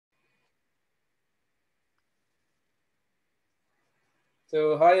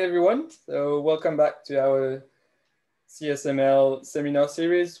So hi everyone. So welcome back to our CSML seminar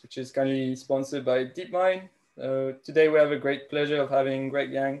series, which is kindly sponsored by DeepMind. Today we have a great pleasure of having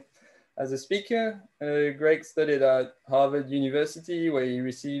Greg Yang as a speaker. Greg studied at Harvard University, where he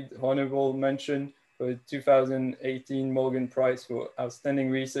received honorable mention for the 2018 Morgan Prize for Outstanding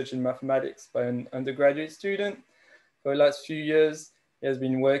Research in Mathematics by an undergraduate student. For the last few years, he has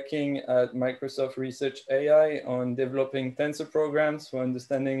been working at Microsoft Research AI on developing tensor programs for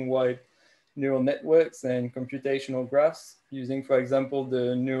understanding wide neural networks and computational graphs using, for example,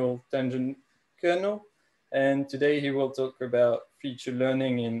 the Neural Tangent Kernel. And today he will talk about feature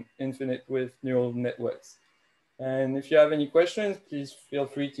learning in infinite-width neural networks. And if you have any questions, please feel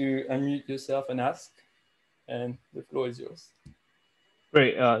free to unmute yourself and ask. And the floor is yours.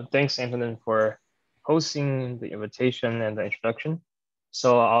 Great. Thanks, Antonin, for hosting the invitation and the introduction.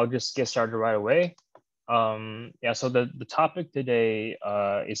 So I'll just get started right away. So the topic today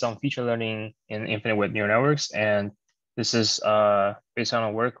is on feature learning in infinite-width neural networks. And this is based on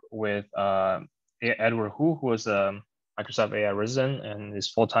a work with Edward Hu, who is a Microsoft AI resident and is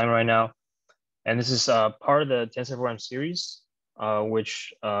full-time right now. And this is part of the Tensor Programs series, in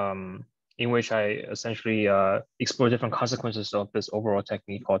which I essentially explore different consequences of this overall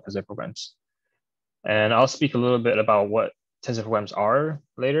technique called Tensor Programs. And I'll speak a little bit about what Tensor Programs are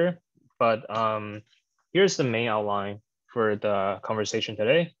later, but here's the main outline for the conversation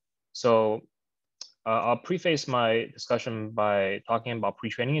today. So I'll preface my discussion by talking about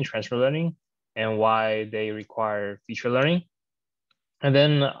pre-training and transfer learning and why they require feature learning. And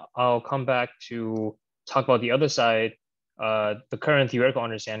then I'll come back to talk about the other side, the current theoretical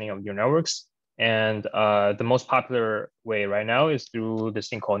understanding of neural networks. And the most popular way right now is through this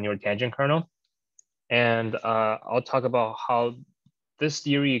thing called Neural Tangent Kernel. And I'll talk about how this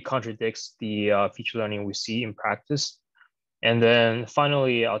theory contradicts the feature learning we see in practice. And then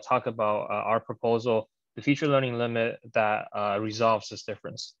finally, I'll talk about our proposal, the feature learning limit that resolves this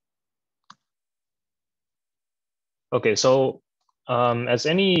difference. Okay, so as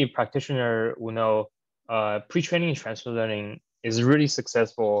any practitioner will know, pre-training and transfer learning is really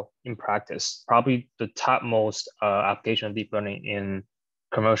successful in practice, probably the topmost application of deep learning in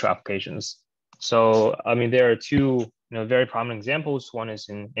commercial applications. So, I mean, there are two very prominent examples. One is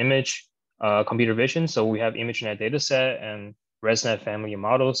in image computer vision. So we have ImageNet dataset and ResNet family of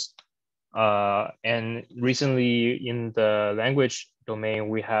models. And recently in the language domain,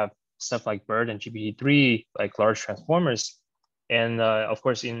 we have stuff like BERT and GPT-3, like large transformers. And of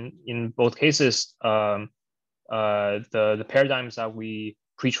course, in both cases, the paradigms that we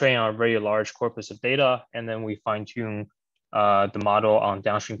pre-train are very large corpus of data, and then we fine-tune the model on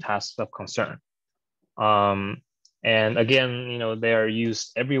downstream tasks of concern. And again, they are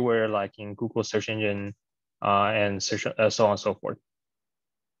used everywhere, like in Google search engine and so on and so forth.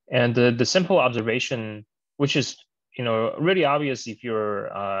 And the simple observation, which is really obvious if you're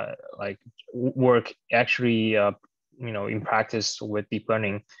work actually in practice with deep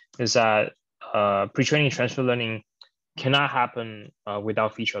learning, is that pre-training and transfer learning cannot happen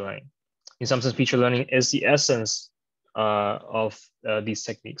without feature learning. In some sense, feature learning is the essence of these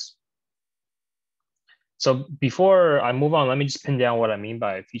techniques. So before I move on, let me just pin down what I mean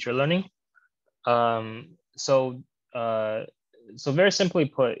by feature learning. So very simply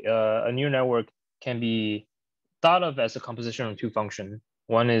put, a neural network can be thought of as a composition of two functions.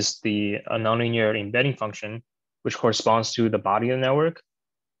 One is the nonlinear embedding function, which corresponds to the body of the network.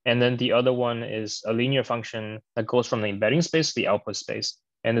 And then the other one is a linear function that goes from the embedding space to the output space.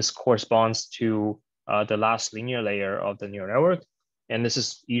 And this corresponds to the last linear layer of the neural network. And this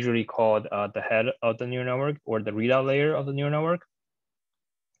is usually called the head of the neural network or the readout layer of the neural network.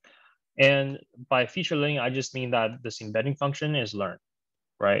 And by feature learning, I just mean that this embedding function is learned,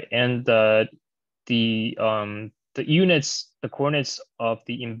 right? And the units, the coordinates of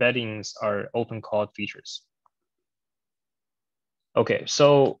the embeddings are often called features. Okay,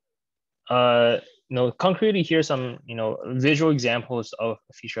 so concretely, here's some visual examples of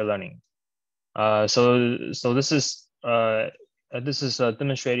feature learning. So this is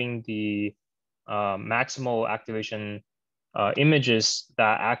demonstrating the maximal activation images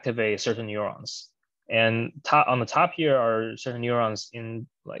that activate certain neurons. And on the top here are certain neurons in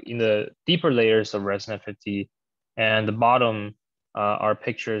the deeper layers of ResNet 50, and the bottom are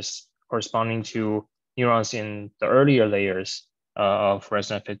pictures corresponding to neurons in the earlier layers of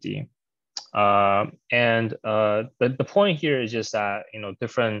ResNet 50. And the point here is just that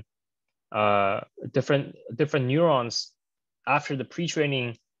different neurons after the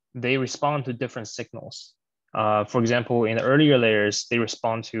pre-training, they respond to different signals. For example, in the earlier layers, they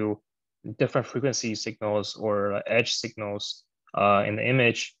respond to different frequency signals or edge signals in the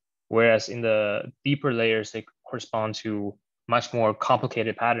image, whereas in the deeper layers, they correspond to much more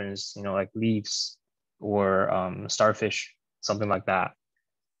complicated patterns, like leaves or starfish, something like that.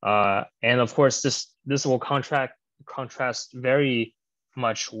 And of course, this will contrast very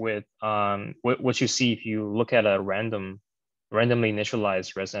much with what you see if you look at a randomly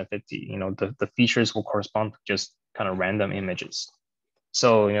initialized Resident 50. The features will correspond to just kind of random images.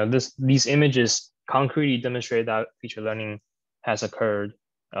 So these images concretely demonstrate that feature learning has occurred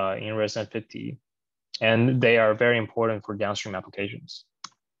in Resident 50, and they are very important for downstream applications.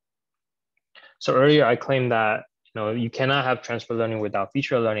 So earlier I claimed that you cannot have transfer learning without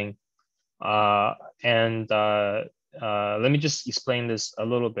feature learning. And let me just explain this a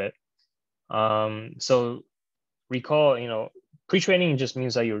little bit. So recall, pre-training just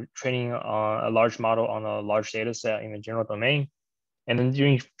means that you're training a large model on a large data set in the general domain. And then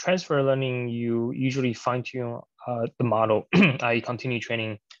during transfer learning, you usually fine-tune the model, i.e. continue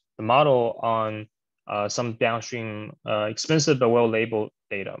training the model on some downstream expensive but well-labeled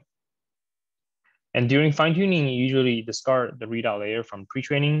data. And during fine-tuning, you usually discard the readout layer from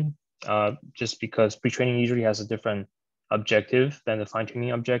pre-training, just because pre-training usually has a different objective than the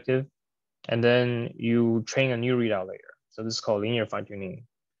fine-tuning objective. And then you train a new readout layer. So this is called linear fine-tuning.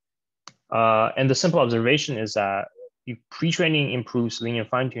 And the simple observation is that if pre-training improves linear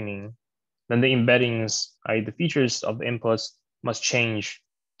fine-tuning, then the embeddings, i.e. the features of the inputs, must change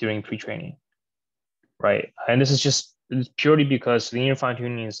during pre-training, right? And this is just purely because linear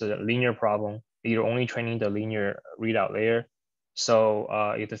fine-tuning is a linear problem. You're only training the linear readout layer. So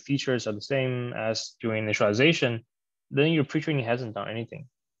if the features are the same as during initialization, then your pre-training hasn't done anything,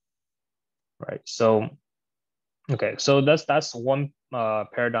 right? So, okay, so that's one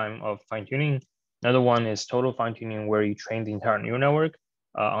paradigm of fine-tuning. Another one is total fine-tuning, where you train the entire neural network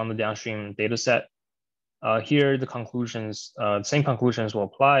on the downstream data set. Here, the same conclusions will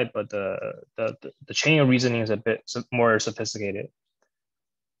apply, but the chain of reasoning is a bit more sophisticated.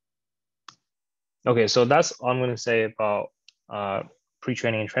 Okay, so that's all I'm going to say about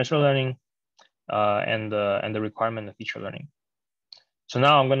pre-training and transfer learning and the requirement of feature learning. So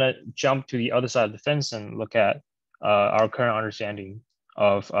now I'm going to jump to the other side of the fence and look at our current understanding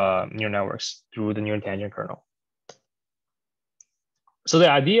of neural networks through the neural tangent kernel. So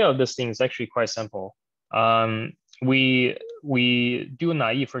the idea of this thing is actually quite simple. We do a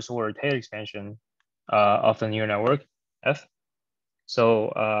naive first order Taylor expansion of the neural network F.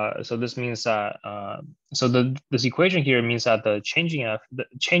 So this means that this equation here means that the changing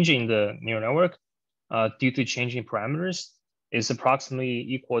the neural network due to changing parameters is approximately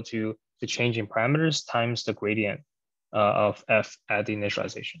equal to the change in parameters times the gradient of F at the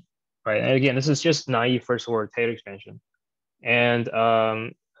initialization, right? And again, this is just naive first order Taylor expansion. And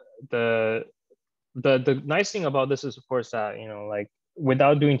the nice thing about this is, of course, that like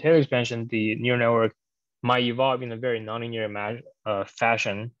without doing Taylor expansion, the neural network might evolve in a very nonlinear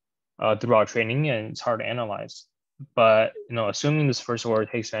fashion throughout training, and it's hard to analyze. But assuming this first order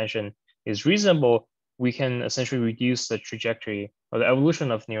expansion is reasonable, we can essentially reduce the trajectory or the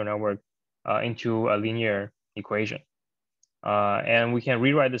evolution of neural network into a linear equation. And we can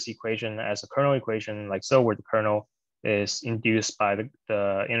rewrite this equation as a kernel equation, like so, where the kernel is induced by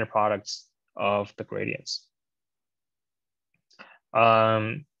the inner products of the gradients.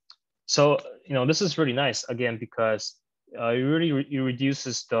 So this is really nice, again, because it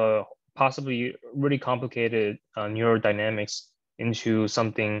reduces the possibly really complicated neurodynamics into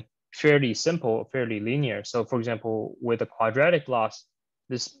something fairly simple, fairly linear. So for example, with a quadratic loss,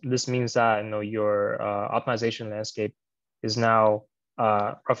 this means that your optimization landscape is now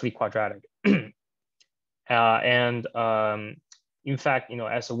roughly quadratic. In fact,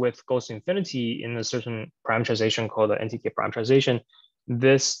 as the width goes to infinity in a certain parametrization called the NTK parametrization,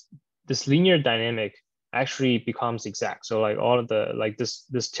 this linear dynamic actually becomes exact. So like all of the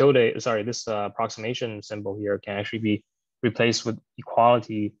this approximation symbol here can actually be replaced with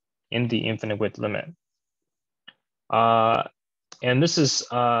equality in the infinite width limit. And this is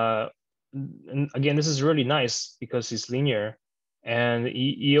again, this is really nice because it's linear, and it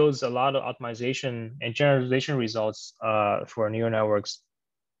yields a lot of optimization and generalization results for neural networks,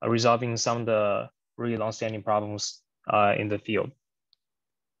 resolving some of the really long-standing problems in the field.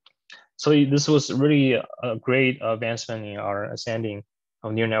 So this was really a great advancement in our understanding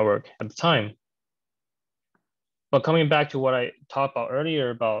of neural network at the time. But coming back to what I talked about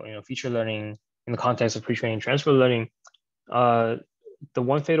earlier about feature learning in the context of pre-training transfer learning, the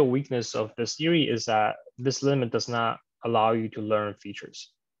one fatal weakness of this theory is that this limit does not allow you to learn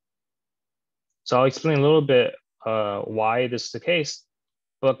features. So I'll explain a little bit why this is the case,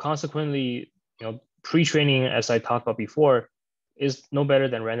 but consequently, pre-training, as I talked about before, is no better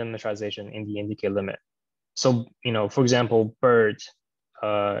than randomization in the NTK limit. So, for example, BERT,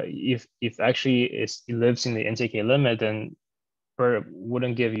 if actually it lives in the NTK limit, then BERT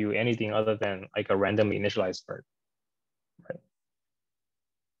wouldn't give you anything other than like a randomly initialized BERT. Right.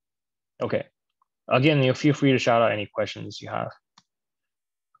 Okay. Again, feel free to shout out any questions you have.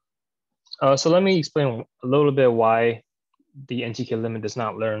 So let me explain a little bit why the NTK limit does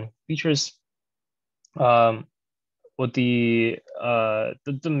not learn features. What the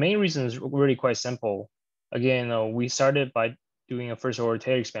main reason is really quite simple. Again, we started by doing a first order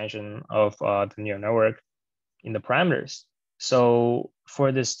Taylor expansion of the neural network in the parameters. So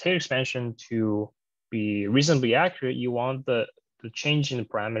for this Taylor expansion to be reasonably accurate, you want the change in the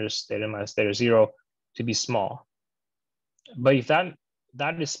parameters theta minus theta 0 to be small. But if that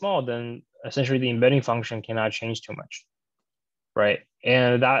is small, then essentially the embedding function cannot change too much, right?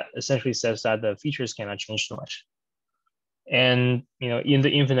 And that essentially says that the features cannot change too much. And in the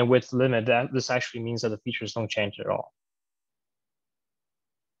infinite width limit, this actually means that the features don't change at all.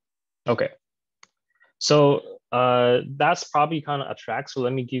 Okay, so that's probably kind of abstract. So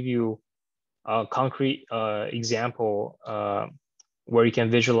let me give you a concrete example where you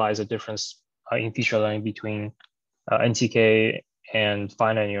can visualize the difference in feature learning between NTK and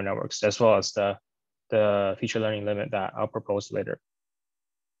finite neural networks, as well as the feature learning limit that I'll propose later.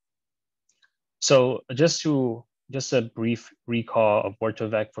 So just a brief recall of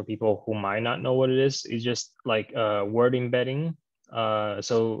word2vec for people who might not know what it is. It's just like word embedding.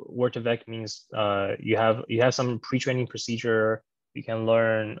 So word2vec means you have some pre-training procedure. You can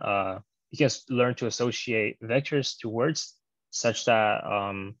learn to associate vectors to words such that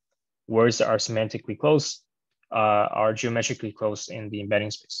words that are semantically close are geometrically close in the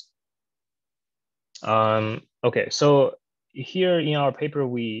embedding space. Okay, so here in our paper,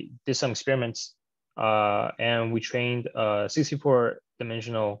 we did some experiments and we trained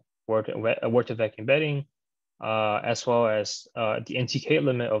 64-dimensional word2vec embedding, as well as the NTK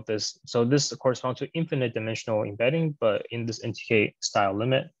limit of this. So this corresponds to infinite dimensional embedding, but in this NTK style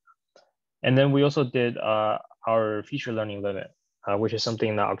limit. And then we also did our feature learning limit, which is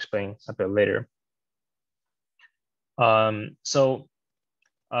something that I'll explain a bit later. So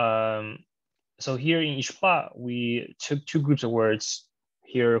here in each plot, we took two groups of words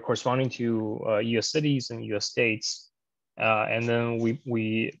here corresponding to US cities and US states. And then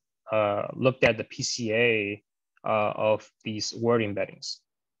we looked at the PCA of these word embeddings,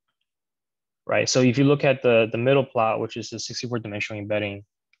 right? So if you look at the middle plot, which is the 64-dimensional embedding,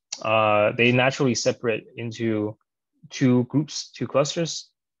 they naturally separate into two groups, two clusters.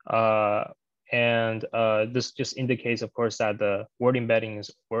 And this just indicates, of course, that the word embeddings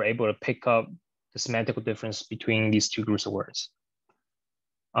were able to pick up the semantical difference between these two groups of words.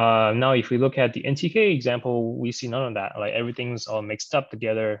 Now, if we look at the NTK example, we see none of that. Like everything's all mixed up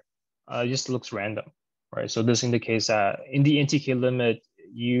together. It just looks random, right? So this indicates that in the NTK limit,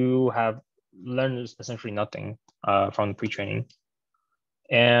 you have learned essentially nothing from the pre-training.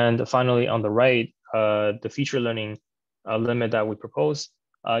 And finally, on the right, the feature learning limit that we propose,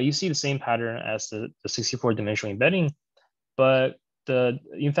 you see the same pattern as the 64-dimensional embedding, but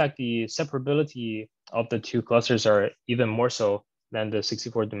in fact, the separability of the two clusters are even more so than the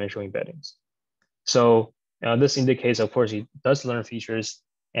 64-dimensional embeddings. So this indicates, of course, it does learn features,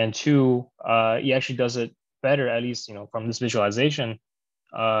 and two, it actually does it better, at least from this visualization,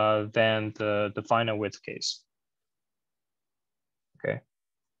 than the finite width case. Okay.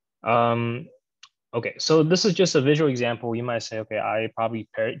 Okay, so this is just a visual example. You might say, okay, I probably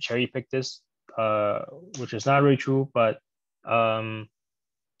cherry picked this, which is not really true, but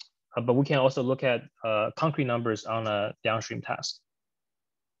we can also look at concrete numbers on a downstream task.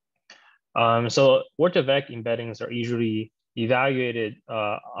 So word2vec embeddings are usually evaluated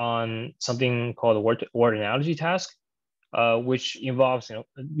on something called a word analogy task, which involves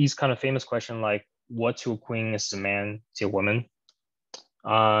these kind of famous questions like what to a queen is a man to a woman.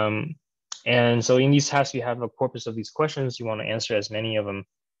 And so in these tasks, you have a corpus of these questions. You want to answer as many of them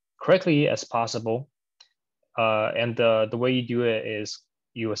correctly as possible. And the way you do it is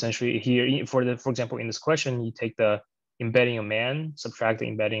you essentially here, for example, in this question, you take the embedding a man, subtract the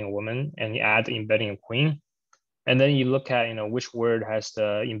embedding a woman, and you add the embedding a queen. And then you look at which word has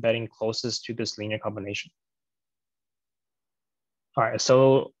the embedding closest to this linear combination. All right,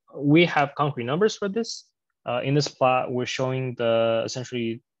 so we have concrete numbers for this. In this plot, we're showing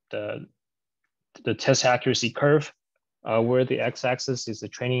essentially the test accuracy curve, where the x-axis is the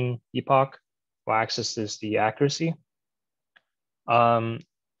training epoch, y-axis is the accuracy.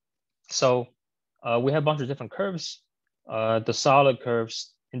 So we have a bunch of different curves. The solid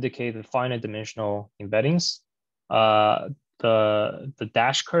curves indicate the finite dimensional embeddings. the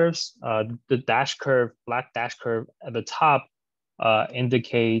dash curves. The dash curve, black dash curve at the top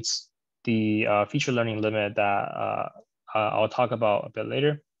indicates the feature learning limit that I'll talk about a bit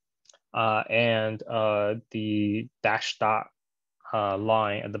later. And the dash dot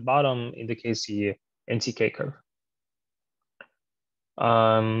line at the bottom indicates the NTK curve.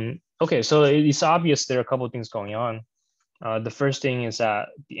 Okay, so it's obvious there are a couple of things going on. The first thing is that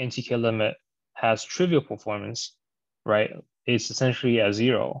the NTK limit has trivial performance, right? It's essentially a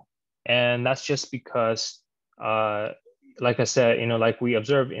 0. And that's just because, like I said, like we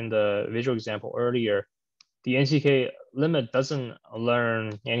observed in the visual example earlier, the NTK limit doesn't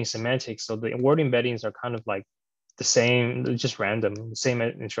learn any semantics. So the word embeddings are kind of like the same, just random, the same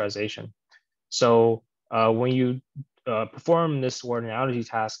initialization. So when you perform this word analogy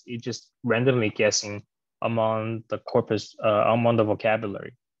task, it's just randomly guessing among the corpus, among the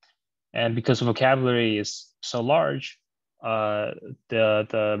vocabulary. And because the vocabulary is so large,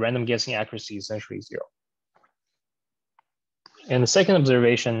 the random guessing accuracy is essentially 0. And the second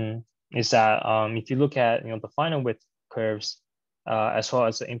observation is that if you look at the finite width curves, as well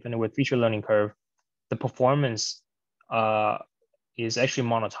as the infinite width feature learning curve, the performance is actually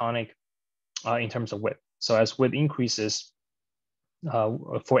monotonic in terms of width. So as width increases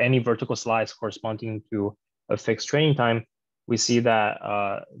for any vertical slice corresponding to a fixed training time, we see that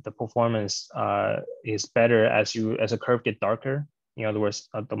the performance is better as a curve gets darker. In other words,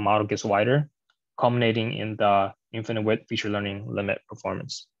 the model gets wider, culminating in the infinite width feature learning limit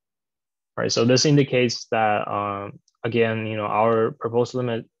performance. Right. So this indicates that again, our proposed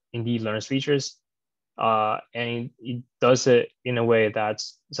limit indeed learns features, and it does it in a way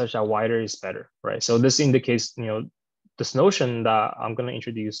that's such that wider is better. Right. So this indicates this notion that I'm going to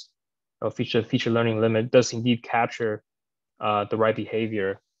introduce a feature learning limit does indeed capture the right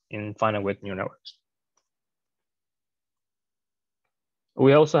behavior in finite width neural networks.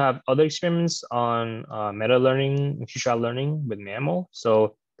 We also have other experiments on meta learning and feature learning with MAML.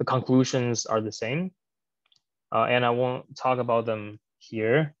 So the conclusions are the same, and I won't talk about them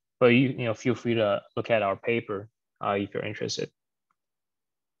here, but you feel free to look at our paper if you're interested.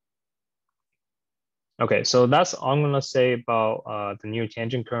 Okay, so that's all I'm gonna say about the Neural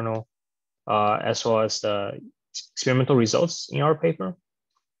Tangent Kernel, as well as the experimental results in our paper.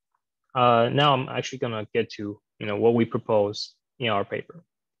 Now I'm actually gonna get to what we propose in our paper.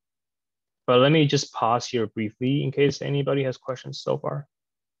 But let me just pause here briefly in case anybody has questions so far.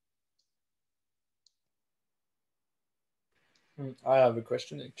 I have a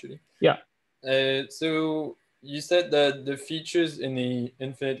question actually. Yeah. So you said that the features in the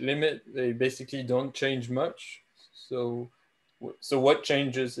infinite limit, they basically don't change much. So what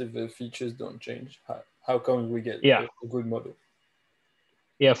changes if the features don't change? How come we get a good model?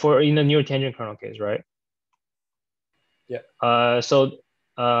 Yeah, in the Neural Tangent Kernel case, right? Yeah.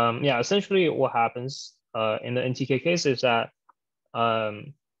 Yeah, essentially what happens in the NTK case is that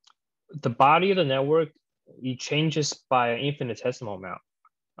the body of the network, it changes by an infinitesimal amount,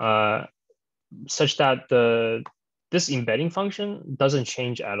 such that this embedding function doesn't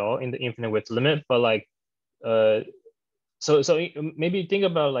change at all in the infinite width limit, but like so maybe think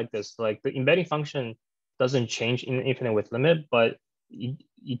about it like this: like the embedding function doesn't change in the infinite width limit, but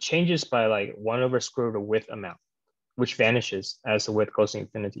it changes by like 1/square root of width amount, which vanishes as the width goes to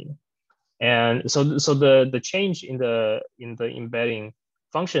infinity. And so the change in the embedding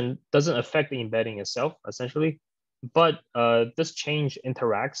function doesn't affect the embedding itself essentially, but this change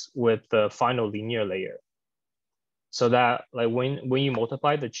interacts with the final linear layer. So that like when you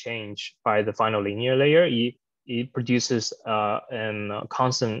multiply the change by the final linear layer, it produces a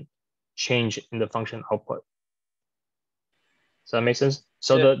constant change in the function output. Does that make sense?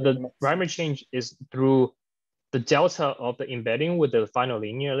 So yeah, the primary change is through the delta of the embedding with the final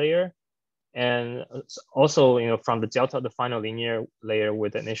linear layer, and also from the delta of the final linear layer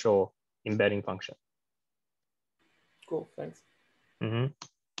with the initial embedding function. Cool, thanks. Mm-hmm.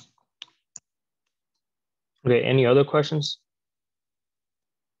 Okay, any other questions?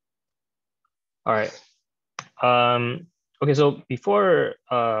 All right. Okay, so before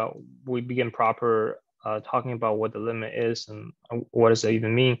we begin proper talking about what the limit is and what does it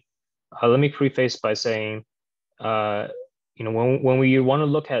even mean, let me preface by saying, when we want to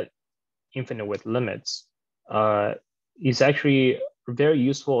look at infinite width limits, it's actually very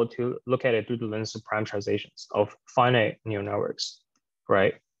useful to look at it through the lens of parametrizations of finite neural networks,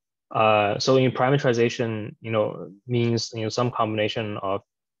 right? So in parametrization, means some combination of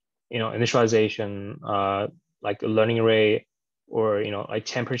initialization, like a learning rate, or like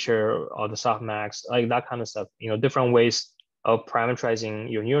temperature or the softmax, like that kind of stuff. Different ways of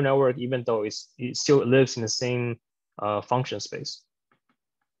parametrizing your neural network, even though it still lives in the same function space.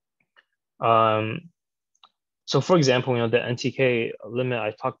 So for example, the NTK limit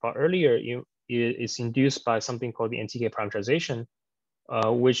I talked about earlier, is induced by something called the NTK parametrization,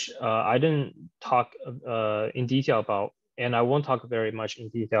 which I didn't talk in detail about, and I won't talk very much in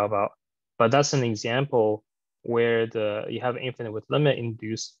detail about, but that's an example where you have infinite width limit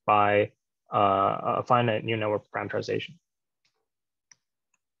induced by a finite neural network parametrization.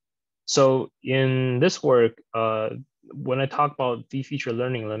 So in this work, when I talk about the feature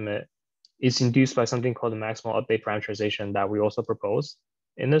learning limit, it's induced by something called the maximal update parametrization that we also propose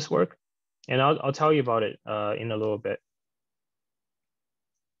in this work. And I'll tell you about it in a little bit.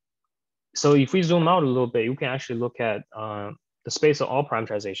 So if we zoom out a little bit, you can actually look at the space of all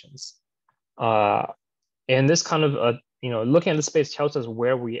parametrizations. And this kind of, looking at the space tells us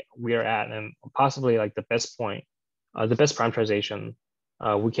where we are at and possibly like the best point, the best parameterization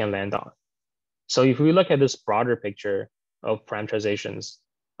we can land on. So if we look at this broader picture of parametrizations,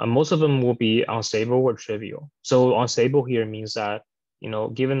 most of them will be unstable or trivial. So unstable here means that,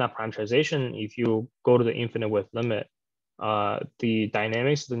 given that parameterization, if you go to the infinite width limit, the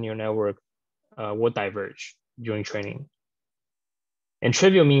dynamics of the neural network will diverge during training. And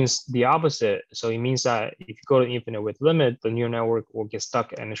trivial means the opposite. So it means that if you go to the infinite width limit, the neural network will get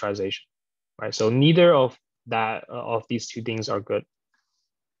stuck at initialization, right? So neither of these two things are good.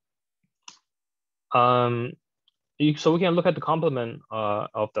 So we can look at the complement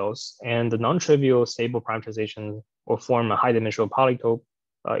of those, and the non-trivial stable parameterization will form a high-dimensional polytope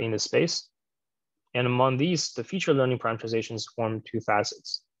in the space. And among these, the feature learning parameterizations form two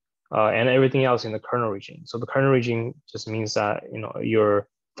facets, and everything else in the kernel region. So the kernel region just means that your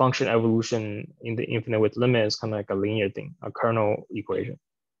function evolution in the infinite width limit is kind of like a linear thing, a kernel equation.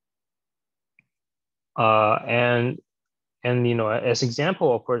 And as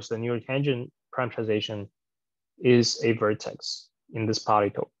example, of course, the neural tangent parameterization is a vertex in this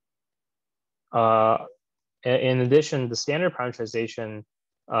polytope. In addition, the standard parameterization,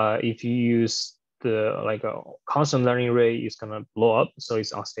 if you use a constant learning rate, is gonna blow up, so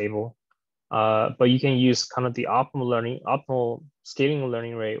it's unstable. But you can use kind of the optimal scaling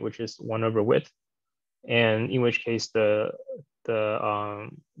learning rate, which is 1/width, and in which case the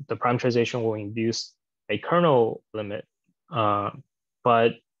parameterization will induce a kernel limit.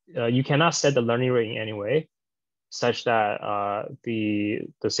 But you cannot set the learning rate in any way such that the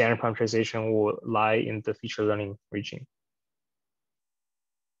standard parameterization will lie in the feature learning region.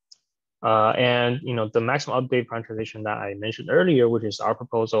 And the maximum update parameterization that I mentioned earlier, which is our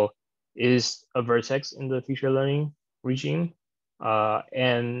proposal, is a vertex in the feature learning regime,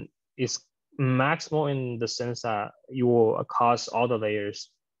 and it's maximal in the sense that you will cause all the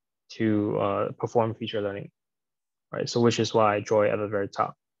layers to perform feature learning, right? So which is why I draw it at the very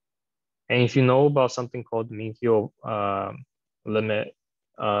top. And if you know about something called the mean field limit,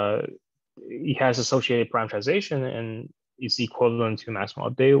 it has associated parameterization and is equivalent to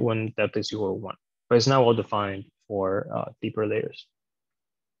maximum update when depth is equal to 1. But it's not well defined for deeper layers.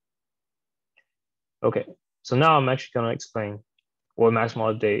 Okay, so now I'm actually going to explain what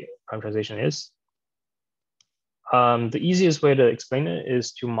maximal update parameterization is. The easiest way to explain it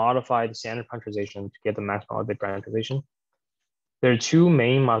is to modify the standard parameterization to get the maximal update parameterization. There are two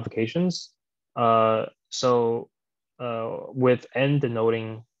main modifications. With n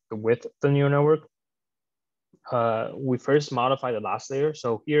denoting the width of the neural network, we first modify the last layer.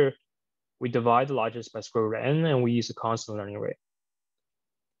 So here we divide the largest by square root of n, and we use a constant learning rate.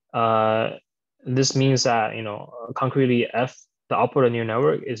 This means that concretely f, the output of the neural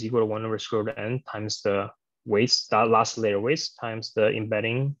network, is equal to 1/square root of n times the weights, that last layer weights, times the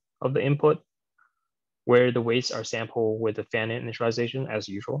embedding of the input, where the weights are sampled with the fan-in initialization as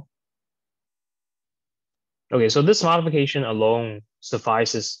usual. Okay, so this modification alone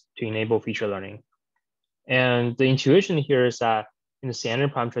suffices to enable feature learning. And the intuition here is that in the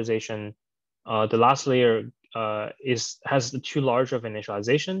standard parameterization, the last layer has too large of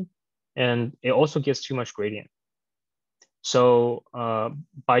initialization, and it also gives too much gradient. So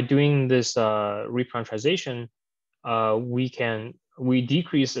by doing this reparameterization, we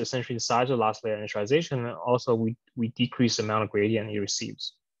decrease essentially the size of the last layer initialization, and also we decrease the amount of gradient it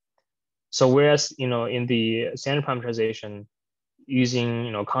receives. So whereas in the standard parameterization,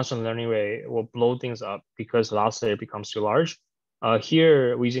 using constant learning rate will blow things up because the last layer becomes too large.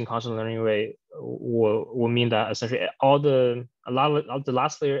 Here, using constant learning rate will mean that essentially a lot of the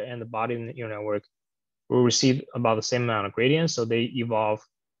last layer and the body in the neural network will receive about the same amount of gradient, so they evolve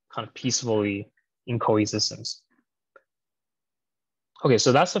kind of peacefully in coexistence. Okay,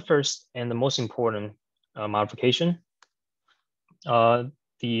 so that's the first and the most important modification.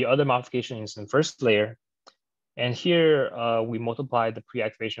 The other modification is in the first layer. And here we multiply the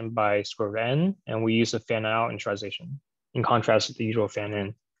pre-activation by square root n, and we use a fan-out initialization in contrast to the usual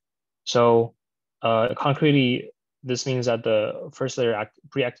fan-in. So concretely, this means that the first layer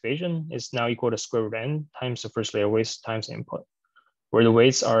pre-activation is now equal to square root n times the first layer weights times the input, where the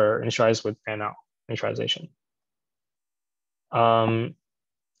weights are initialized with fan-out initialization.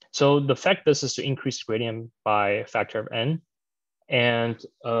 So the effect this is to increase the gradient by a factor of n. And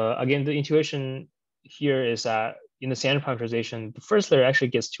again, the intuition here is that in the standard parameterization, the first layer actually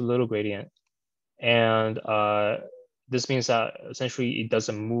gets too little gradient. And this means that essentially it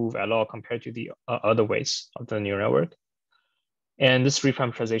doesn't move at all compared to the other weights of the neural network. And this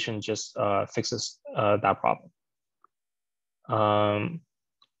reparametrization just fixes that problem.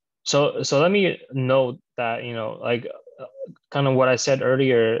 So let me note that, like kind of what I said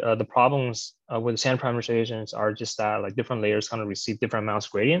earlier, the problems with standard parameterizations are just that like different layers kind of receive different amounts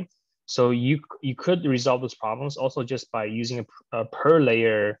of gradient. So you could resolve those problems also just by using a per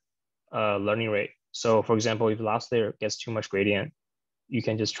layer learning rate. So for example, if the last layer gets too much gradient, you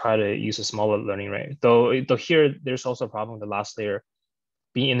can just try to use a smaller learning rate. Though here, there's also a problem with the last layer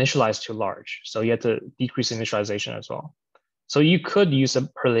being initialized too large. So you have to decrease initialization as well. So you could use a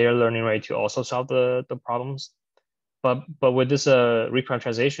per layer learning rate to also solve the problems. But with this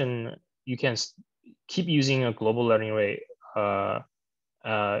reparametrization, you can keep using a global learning rate. But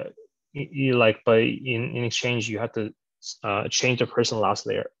in exchange, you have to change the personal last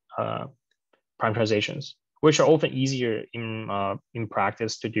layer parametrizations, which are often easier in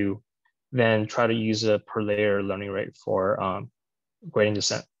practice to do than try to use a per layer learning rate for gradient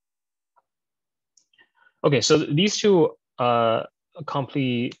descent. Okay, so these two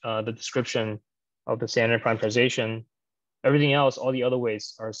complete the description of the standard parameterization. Everything else, all the other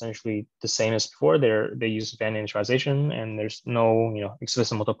weights are essentially the same as before. They use fan initialization, and there's no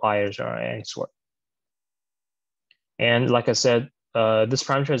explicit multipliers or any sort. And like I said, this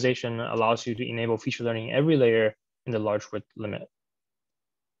parameterization allows you to enable feature learning every layer in the large width limit.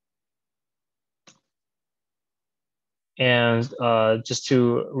 And just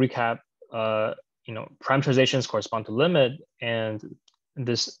to recap, parameterizations correspond to limit, and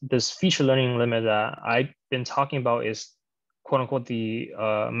this feature learning limit that I've been talking about is quote unquote the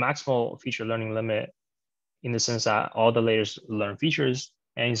maximal feature learning limit, in the sense that all the layers learn features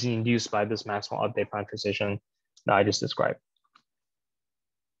and is induced by this maximal update parameterization that I just described.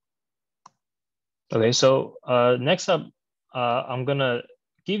 Okay, so next up, I'm gonna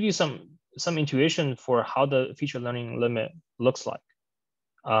give you some intuition for how the feature learning limit looks like.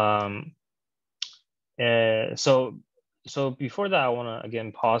 So before that, I wanna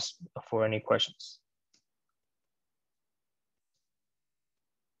again pause for any questions.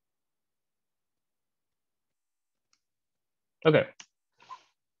 Okay.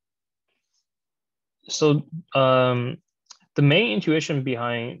 So the main intuition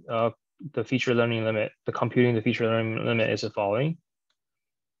behind the feature learning limit, the computing the feature learning limit is the following.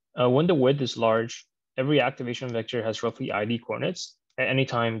 When the width is large, every activation vector has roughly ID coordinates at any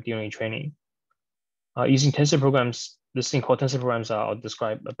time during training. Using tensor programs, this thing called tensor programs I'll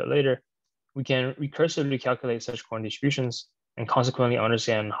describe a bit later, we can recursively calculate such coordinate distributions and consequently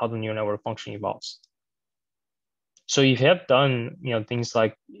understand how the neural network function evolves. So if you have done things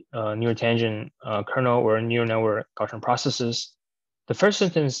like neural tangent kernel or neural network Gaussian processes, the first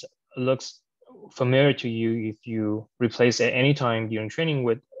sentence looks familiar to you if you replace at any time during training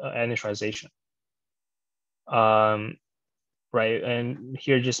with initialization. Right, and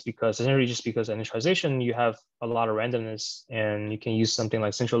here essentially just because initialization, you have a lot of randomness, and you can use something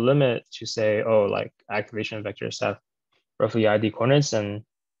like central limit to say, oh, like activation vectors have roughly ID coordinates and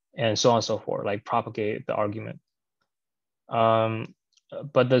so on and so forth, like propagate the argument.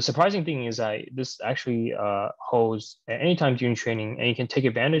 But the surprising thing is that this actually holds at any time during training, and you can take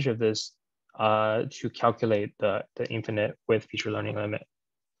advantage of this to calculate the infinite width feature learning limit.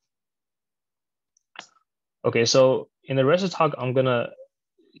 Okay, so in the rest of the talk, I'm gonna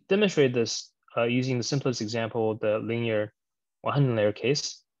demonstrate this using the simplest example, the linear 100 layer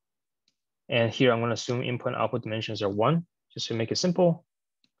case. And here I'm gonna assume input and output dimensions are 1, just to make it simple.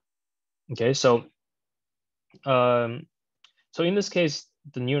 Okay, so so in this case,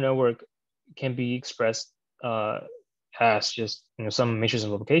 the neural network can be expressed as just some matrix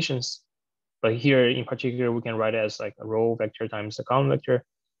simplifications. But here in particular, we can write it as like a row vector times the column vector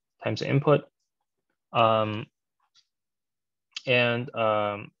times the input. So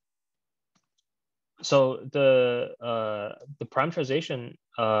the parameterization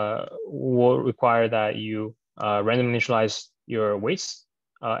will require that you randomly initialize your weights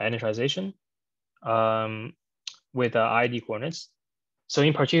initialization with ID coordinates. So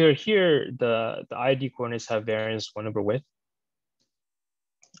in particular here, the ID coordinates have variance 1 over width.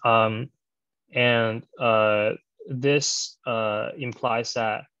 This implies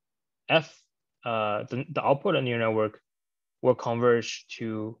that F, the output of neural network will converge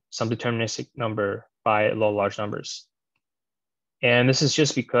to some deterministic number by law of large numbers. And this is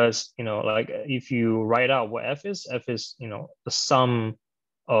just because, like if you write out what F is, the sum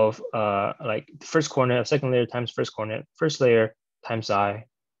of like the first coordinate of second layer times first coordinate, first layer times I,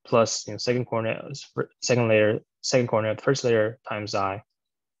 plus second coordinate, second layer, second coordinate, first layer times I,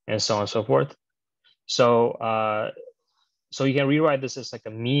 and so on and so forth. So so you can rewrite this as like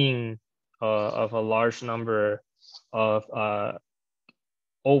a mean of a large number of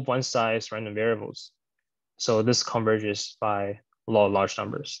all one-size random variables. So this converges by law of large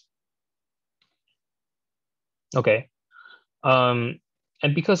numbers. Okay. And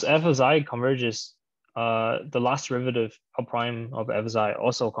because f of I converges, the last derivative L prime of f of I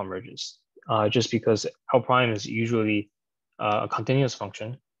also converges, just because L prime is usually a continuous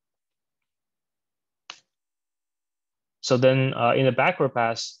function. So then in the backward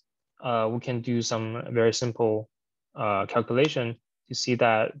pass, we can do some very simple calculation to see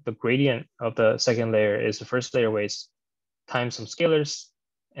that the gradient of the second layer is the first layer weights times some scalars,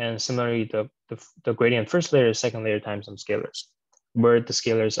 and similarly the gradient first layer is second layer times some scalars, where the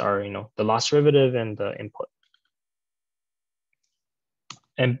scalars are the loss derivative and the input.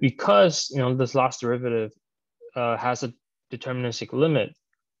 And because this loss derivative has a deterministic limit,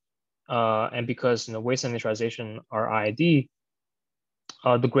 and because weights and initialization are ID,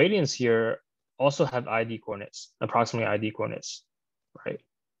 the gradients here also have ID coordinates, approximately ID coordinates, right?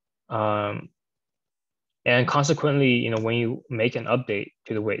 And consequently, when you make an update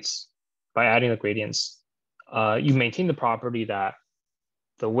to the weights by adding the gradients, you maintain the property that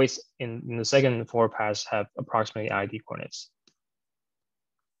the weights in the second forward pass have approximately ID coordinates.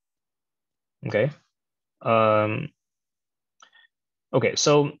 Okay. Okay,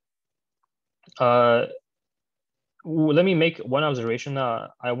 so let me make one observation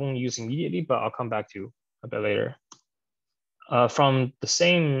I won't use immediately, but I'll come back to a bit later. From the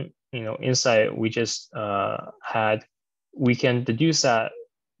same insight we just had, we can deduce that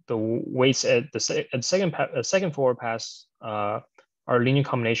the weights at the second forward pass are a linear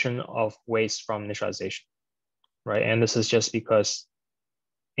combination of weights from initialization, right? And this is just because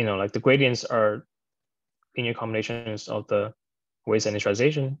like the gradients are linear combinations of the weights and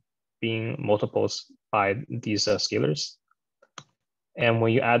initialization being multiples by these scalars. And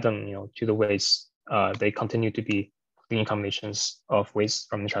when you add them to the weights, they continue to be linear combinations of weights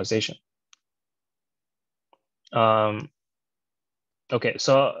from initialization. Okay,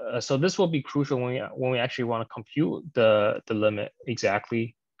 so this will be crucial when we actually want to compute the limit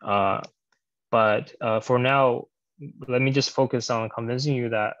exactly. But for now, let me just focus on convincing you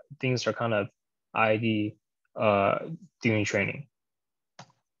that things are kind of ID during training.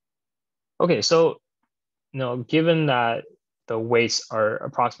 Okay, so given that the weights are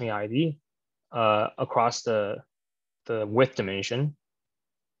approximately ID across the width dimension,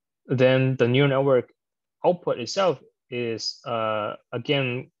 then the neural network output itself is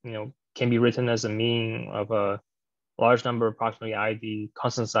again can be written as a mean of a large number of approximately ID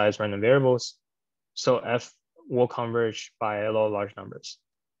constant size random variables. So F will converge by law of large numbers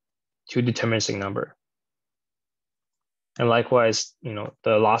to deterministic number. And likewise,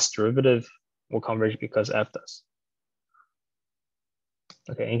 the loss derivative will converge because F does.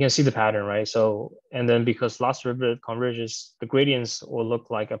 Okay, and you can see the pattern, right? So, and then because loss derivative converges, the gradients will look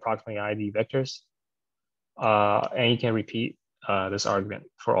like approximately ID vectors. And you can repeat this argument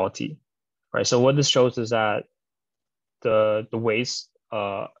for all t, right? So what this shows is that the weights,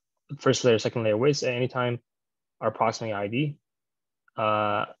 first layer, second layer weights at any time are approximately ID.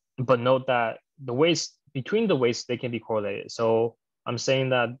 But note that the weights, between the weights, they can be correlated. So I'm saying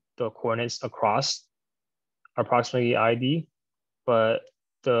that the coordinates across are approximately ID, but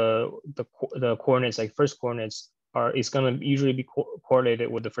the coordinates, like first coordinates, is going to usually be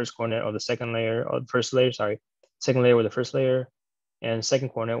correlated with the first coordinate of the second layer, or the first layer, sorry, second layer with the first layer, and second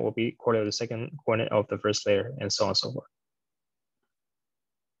coordinate will be correlated with the second coordinate of the first layer, and so on and so forth.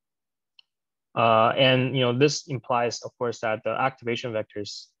 And this implies, of course, that the activation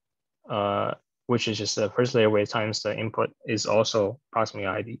vectors, which is just the first layer weight times the input, is also approximately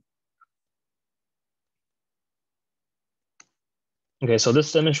ID. Okay, so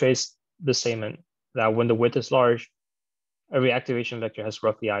this demonstrates the statement that when the width is large, every activation vector has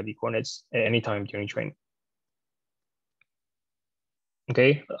roughly ID coordinates at any time during training.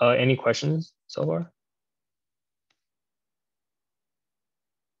 Okay, any questions so far?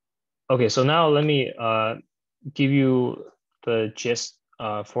 Okay, so now let me give you the gist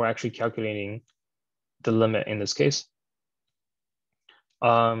for actually calculating the limit in this case.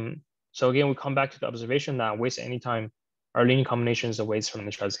 So again, we come back to the observation that weights at any time are linear combinations of weights from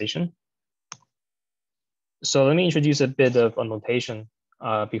initialization. So let me introduce a bit of a notation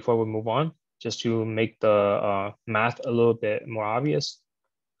before we move on, just to make the math a little bit more obvious.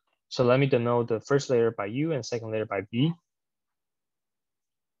 So let me denote the first layer by U and second layer by B.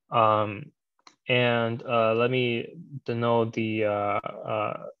 And let me denote the,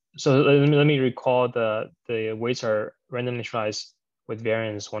 so let me recall the weights are random initialized with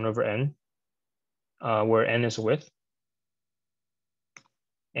variance 1/n, where n is width.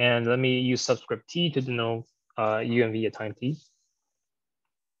 And let me use subscript t to denote u and v at time t,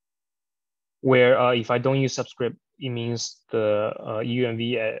 where if I don't use subscript, it means the u and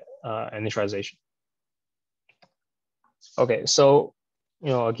v at initialization. Okay, so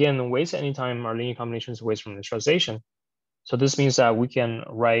again, weights at any time are linear combinations of weights from initialization. So this means that we can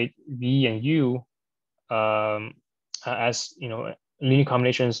write v and u as linear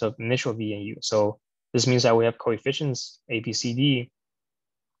combinations of initial v and u. So this means that we have coefficients a, b, c, d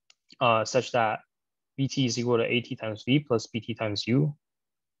such that vt is equal to at times v plus bt times u,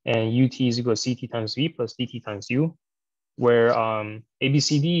 and ut is equal to ct times v plus dt times u, where a, b,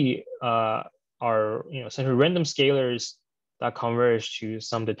 c, d are essentially random scalars that converge to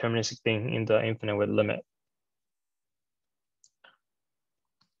some deterministic thing in the infinite width limit.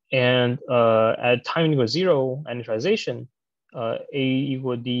 And at time equals 0 initialization, a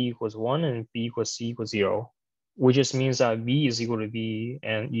equal d equals 1 and b equals c equals 0, which just means that v is equal to v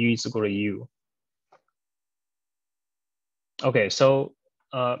and u is equal to u. Okay, so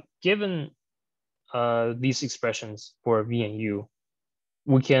given these expressions for v and u,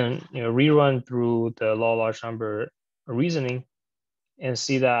 we can rerun through the law of large number reasoning and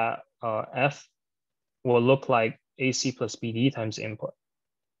see that f will look like ac plus bd times input.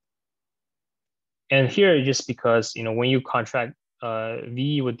 And here, just because when you contract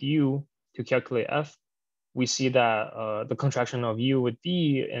v with u to calculate f, we see that the contraction of u with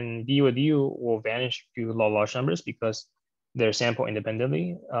d and v with u will vanish to law of large numbers because they're sampled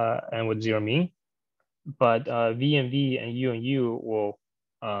independently and with zero mean. But v and v and u will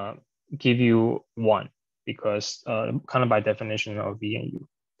give you 1 because kind of by definition of v and u.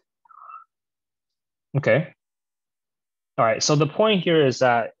 Okay. All right. So the point here is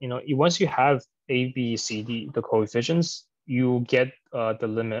that once you have a, b, c, d, the coefficients, you get the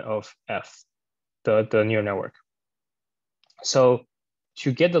limit of f, the neural network. So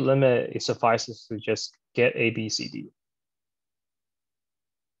to get the limit, it suffices to just get a, b, c, d.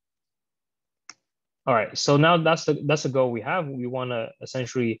 All right. So now that's the goal we have. We want to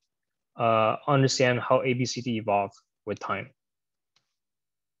essentially understand how a, b, c, d evolve with time.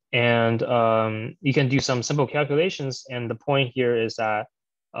 And you can do some simple calculations. And the point here is that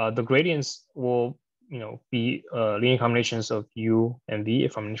the gradients will be linear combinations of u and v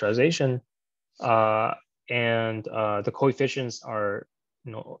from initialization. And the coefficients are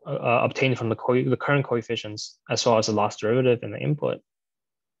obtained from the current coefficients as well as the loss derivative and the input.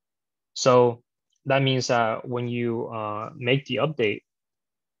 So that means that when you make the update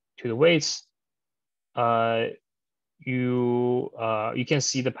to the weights, you can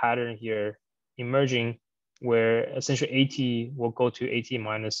see the pattern here emerging, where essentially AT will go to AT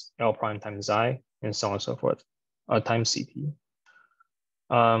minus L prime times I, and so on and so forth, times CP.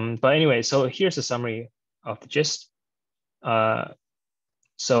 But anyway, so here's a summary of the gist.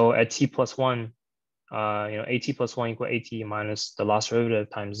 So at t plus 1, AT plus 1 equal AT minus the loss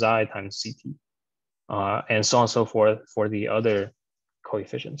derivative times I times CT, and so on and so forth for the other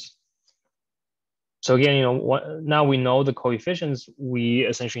coefficients. So again, now we know the coefficients, we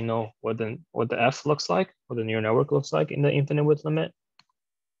essentially know what the f looks like, what the neural network looks like in the infinite width limit.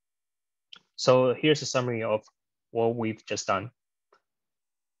 So here's a summary of what we've just done.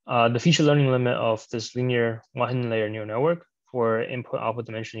 The feature learning limit of this linear 100-layer neural network for input output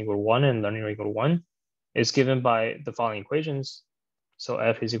dimension equal to 1 and learning rate equal to 1 is given by the following equations. So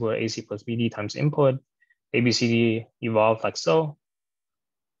f is equal to ac plus bd times input, abcd evolve like so.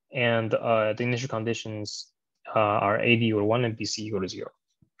 And the initial conditions are AD equal to 1 and BC equal to 0.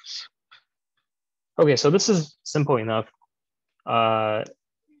 Okay, so this is simple enough. And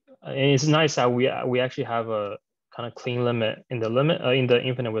it's nice that we actually have a kind of clean limit in the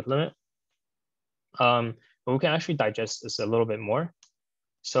infinite width limit. But we can actually digest this a little bit more.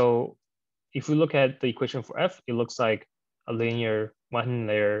 So if we look at the equation for f, it looks like a linear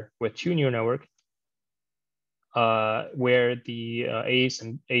 100-layer with 2 neural network, where the A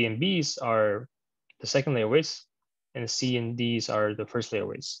and B's are the second layer weights, and C and D's are the first layer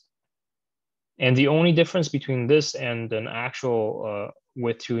weights. And the only difference between this and an actual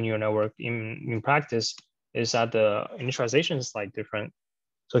with two neural network in practice is that the initialization is slightly different.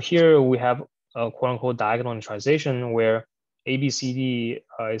 So here we have a quote unquote diagonal initialization where ABCD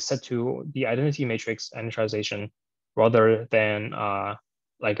is set to the identity matrix initialization rather than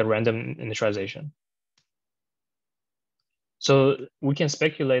like a random initialization. So we can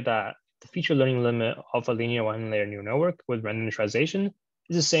speculate that the feature learning limit of a linear one-layer neural network with random initialization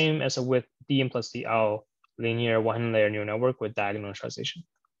is the same as a with dn plus dl linear one-layer neural network with diagonal initialization.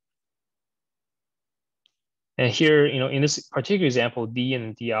 And here, in this particular example, D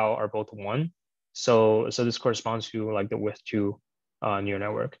and DL are both 1. So this corresponds to like the width 2 neural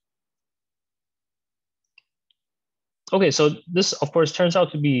network. Okay, so this of course turns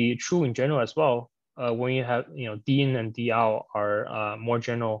out to be true in general as well. When you have, DN and DL are more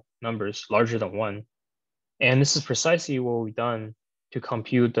general numbers larger than 1. And this is precisely what we've done to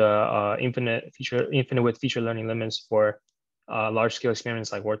compute the infinite width feature learning limits for large scale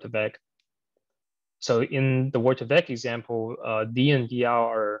experiments like Word-to-Vec. So in the Word-to-Vec example, D and DL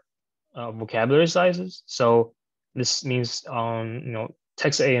are vocabulary sizes. So this means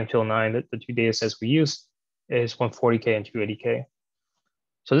text A and fill 9, the two data sets we use is 140K and 280K.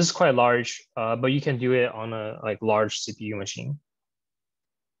 So this is quite large, but you can do it on a large CPU machine.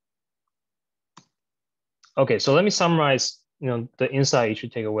 Okay, so let me summarize the insight you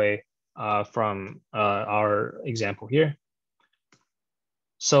should take away from our example here.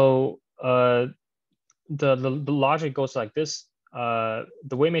 So the logic goes like this. The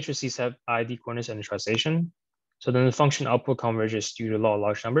weight matrices have ID coordinates and initialization. So then the function output converges due to law of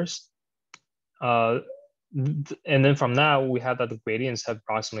large numbers. And then from that, we have that the gradients have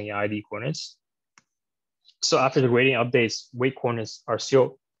approximately ID coordinates. So after the gradient updates, weight coordinates are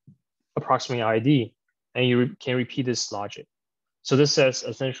still approximately ID, and you can repeat this logic. So this says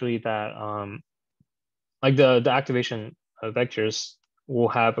essentially that like the activation vectors will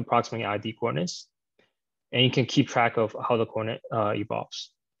have approximately ID coordinates, and you can keep track of how the coordinate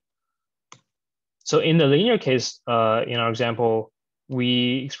evolves. So in the linear case, in our example,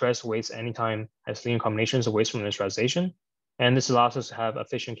 we express weights anytime as linear combinations of weights from initialization, and this allows us to have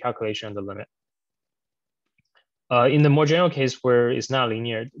efficient calculation of the limit. In the more general case where it's not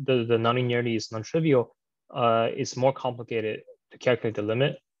linear, the nonlinearity is non-trivial, it's more complicated to calculate the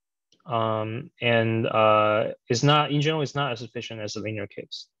limit. And it's not, in general, it's not as efficient as the linear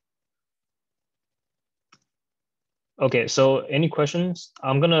case. Okay, so any questions?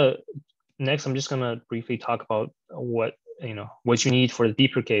 Next, I'm just gonna briefly talk about what you need for the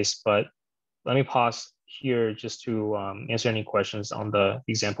deeper case, but let me pause here just to answer any questions on the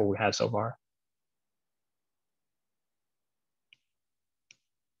example we had so far.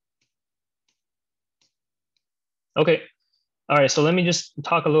 Okay, all right, so let me just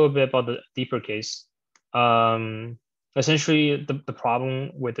talk a little bit about the deeper case. Essentially, the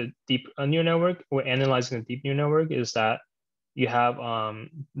problem with the deep neural network, or analyzing the deep neural network, is that you have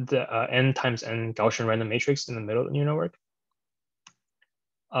the n times n Gaussian random matrix in the middle of the neural network.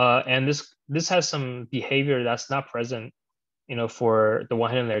 And this has some behavior that's not present, for the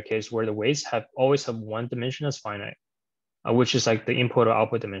one-hidden layer case, where the weights always have one dimension as finite, which is like the input or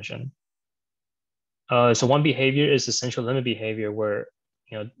output dimension. So one behavior is the central limit behavior, where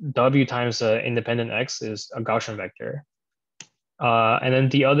W times independent X is a Gaussian vector. And then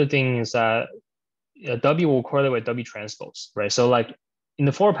the other thing is that W will correlate with W transpose, right? So like in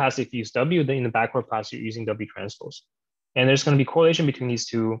the forward pass, if you use W, then in the backward pass, you're using W transpose. And there's going to be correlation between these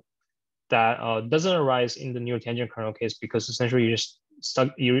two that doesn't arise in the neural tangent kernel case, because essentially you're just stuck,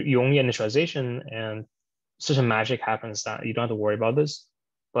 you only initialization, and such a magic happens that you don't have to worry about this.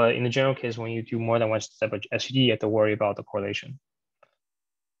 But in the general case, when you do more than one step of SUD, you have to worry about the correlation.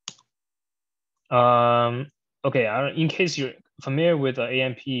 Okay, in case you're familiar with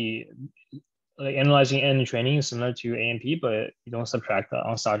AMP, like analyzing n training is similar to AMP, but you don't subtract the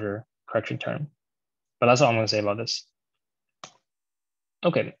Onsager correction term. But that's all I'm going to say about this.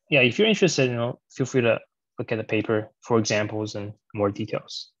 Okay, yeah, if you're interested, feel free to look at the paper for examples and more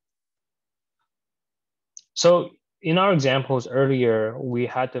details. So in our examples earlier, we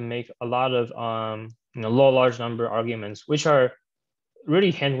had to make a lot of law large number arguments, which are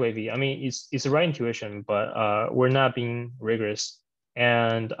really hand wavy. I mean, it's the right intuition, but we're not being rigorous.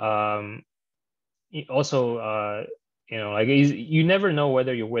 And also, you never know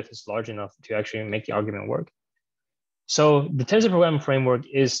whether your width is large enough to actually make the argument work. So the tensor program framework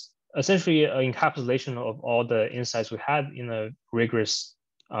is essentially an encapsulation of all the insights we had in a rigorous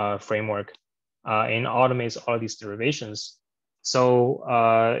framework, and automates all of these derivations. So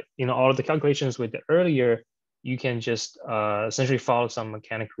all of the calculations we did earlier, you can just essentially follow some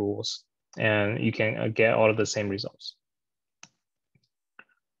mechanic rules, and you can get all of the same results.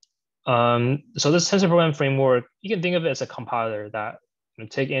 So this tensor program framework, you can think of it as a compiler that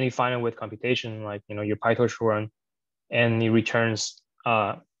take any finite width computation, like your PyTorch run, and it returns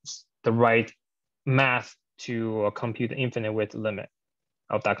the right math to compute the infinite width limit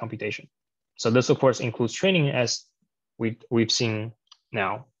of that computation. So this, of course, includes training, as we've seen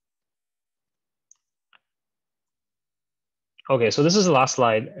now. Okay, so this is the last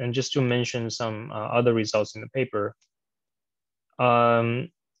slide, and just to mention some other results in the paper.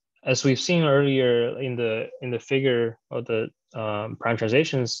 As we've seen earlier in the figure of the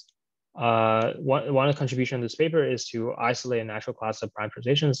parametrizations, one of the contributions of this paper is to isolate a natural class of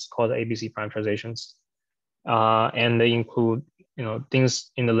parametrizations called ABC parametrizations, and they include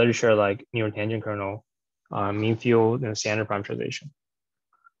things in the literature like Neural Tangent Kernel, mean field, and standard parameterization.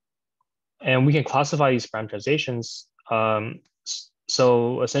 And we can classify these parametrizations.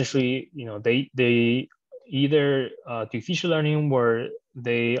 So essentially, they either do feature learning where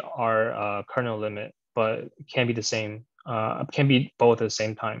they are kernel limit, but can be the same, can be both at the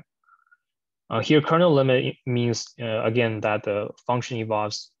same time. Here, kernel limit means, again, that the function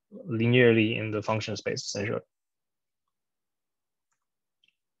evolves linearly in the function space, essentially.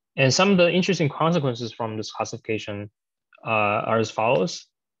 And some of the interesting consequences from this classification are as follows.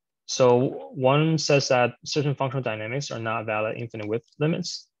 So one says that certain functional dynamics are not valid infinite width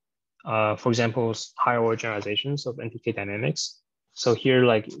limits. For example, higher order generalizations of NTK dynamics. So here,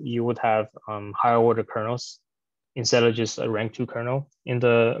 like you would have higher order kernels instead of just a rank 2 kernel in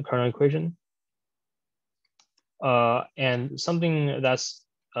the kernel equation. And something that's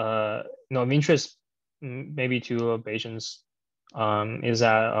of interest maybe to Bayesians is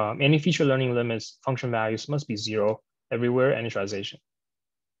that any feature learning limits function values must be 0 everywhere initialization.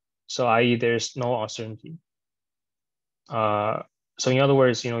 So i.e. there's no uncertainty. So in other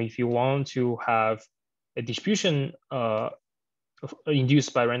words, if you want to have a distribution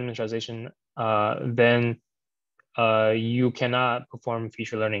induced by random initialization, then you cannot perform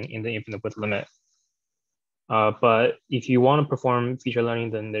feature learning in the infinite width limit. But if you want to perform feature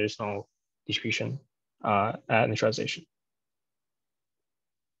learning, then there's no distribution at initialization.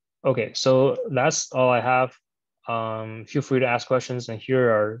 Okay, so that's all I have. Feel free to ask questions, and here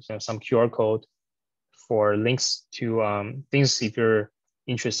are some QR code for links to things if you're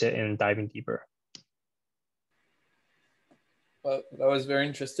interested in diving deeper. Well, that was very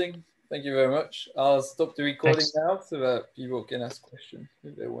interesting. Thank you very much. I'll stop the recording now so that people can ask questions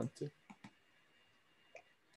if they want to.